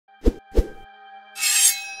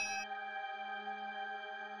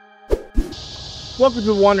Welcome to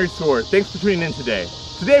the Wandering Sword. Thanks for tuning in today.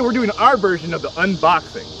 Today we're doing our version of the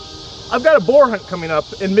unboxing. I've got a boar hunt coming up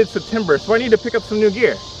in mid-September, so I need to pick up some new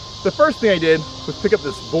gear. The first thing I did was pick up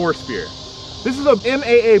this boar spear. This is a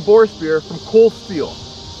MAA boar spear from Coal Steel.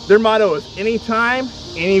 Their motto is anytime,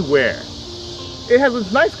 anywhere. It has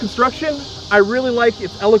this nice construction. I really like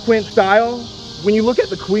its eloquent style. When you look at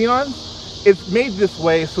the quillons, it's made this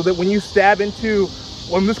way so that when you stab into,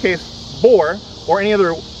 well in this case, boar or any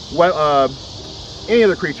other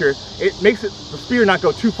creature, it makes the spear not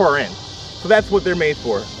go too far in. So that's what they're made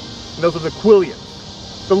for. And those are the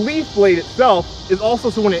quillons. The leaf blade itself is also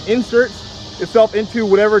so when it inserts itself into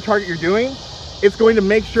whatever target you're doing, it's going to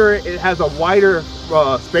make sure it has a wider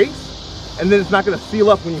space, and then it's not going to seal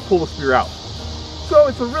up when you pull the spear out. So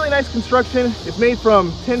it's a really nice construction. It's made from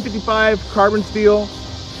 1055 carbon steel.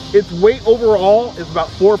 Its weight overall is about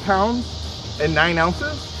 4 pounds and 9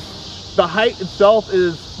 ounces. The height itself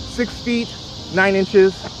is 6 feet 9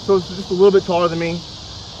 inches, so it's just a little bit taller than me,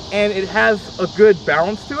 and it has a good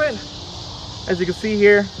balance to it. As you can see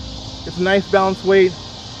here, it's a nice balanced weight.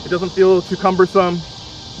 It doesn't feel too cumbersome,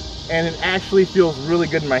 and it actually feels really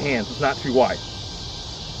good in my hands. It's not too wide.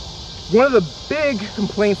 One of the big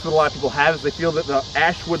complaints that a lot of people have is they feel that the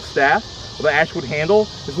ashwood staff, or the ashwood handle,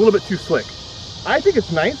 is a little bit too slick. I think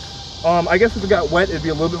it's nice. I guess if it got wet, it'd be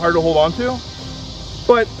a little bit harder to hold on to.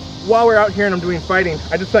 But while we're out here and I'm doing fighting,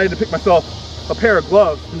 I decided to pick myself a pair of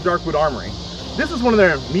gloves from Darkwood Armory. This is one of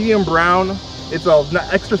their medium brown. It's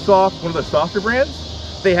not extra soft, one of the softer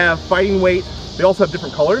brands. They have fighting weight. They also have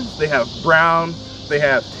different colors. They have brown, they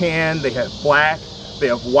have tan, they have black, they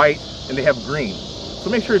have white, and they have green. So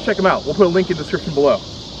make sure to check them out. We'll put a link in the description below.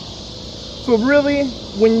 So really,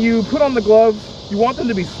 when you put on the gloves, you want them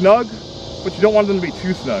to be snug, but you don't want them to be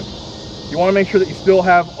too snug. You want to make sure that you still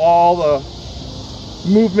have all the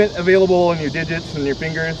movement available in your digits and your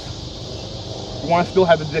fingers. You want to still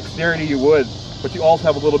have the dexterity you would, but you also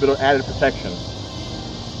have a little bit of added protection.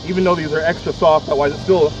 Even though these are extra soft, otherwise it's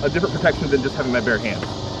still a different protection than just having my bare hands.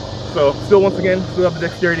 So still, once again, still have the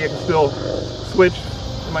dexterity. I can still switch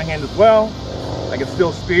in my hand as well. I can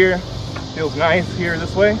still spear. Feels nice here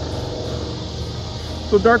this way.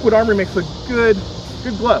 So Darkwood Armory makes a good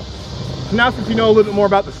glove. So now since you know a little bit more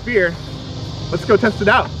about the spear, let's go test it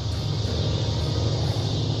out.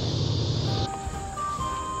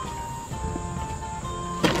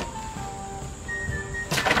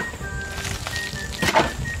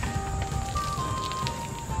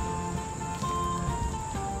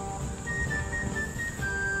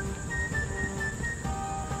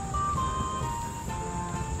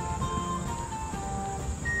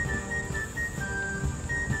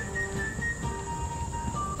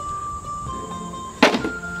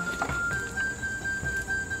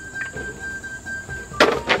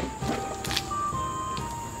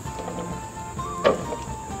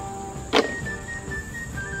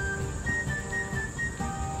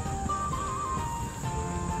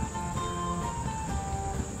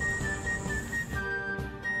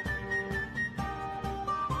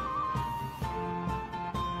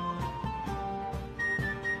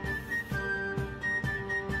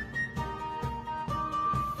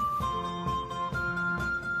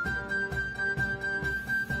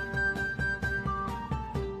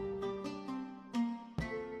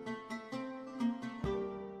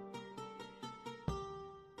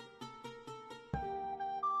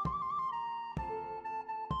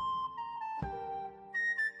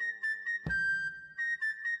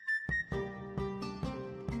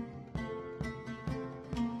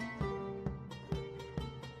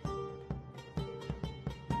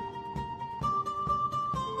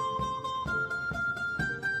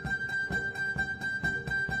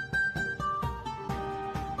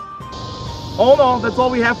 All in all, that's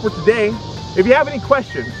all we have for today. If you have any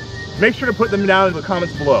questions, make sure to put them down in the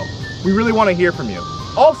comments below. We really want to hear from you.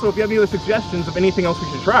 Also, if you have any other suggestions of anything else we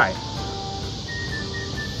should try.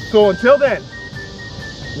 So until then,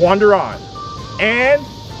 wander on and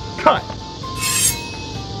cut.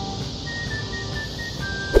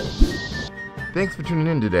 Thanks for tuning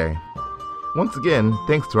in today. Once again,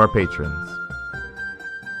 thanks to our patrons.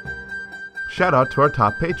 Shout out to our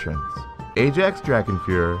top patrons: Ajax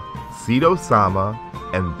Dragonfuhrer, Seed Osama,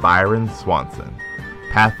 and Byron Swanson,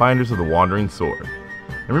 Pathfinders of the Wandering Sword.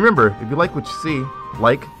 And remember, if you like what you see,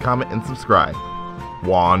 like, comment, and subscribe.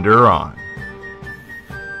 Wander on.